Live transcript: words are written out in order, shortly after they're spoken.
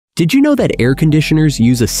Did you know that air conditioners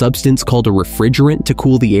use a substance called a refrigerant to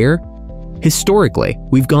cool the air? Historically,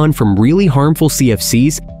 we've gone from really harmful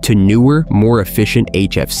CFCs to newer, more efficient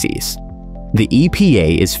HFCs. The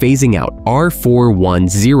EPA is phasing out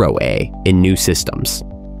R410A in new systems.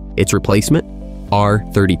 Its replacement?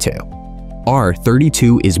 R32.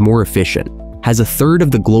 R32 is more efficient, has a third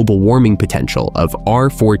of the global warming potential of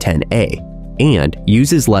R410A, and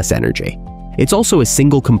uses less energy. It's also a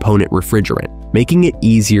single-component refrigerant, making it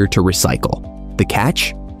easier to recycle. The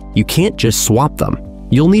catch? You can't just swap them.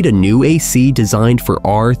 You'll need a new AC designed for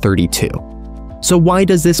R32. So why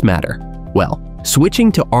does this matter? Well,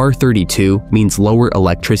 switching to R32 means lower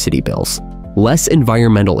electricity bills, less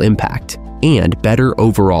environmental impact, and better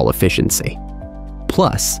overall efficiency.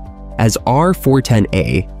 Plus, as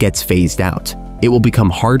R410A gets phased out, it will become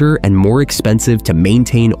harder and more expensive to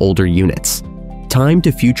maintain older units. Time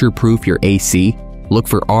to future-proof your AC? Look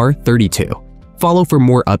for R32. Follow for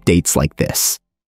more updates like this.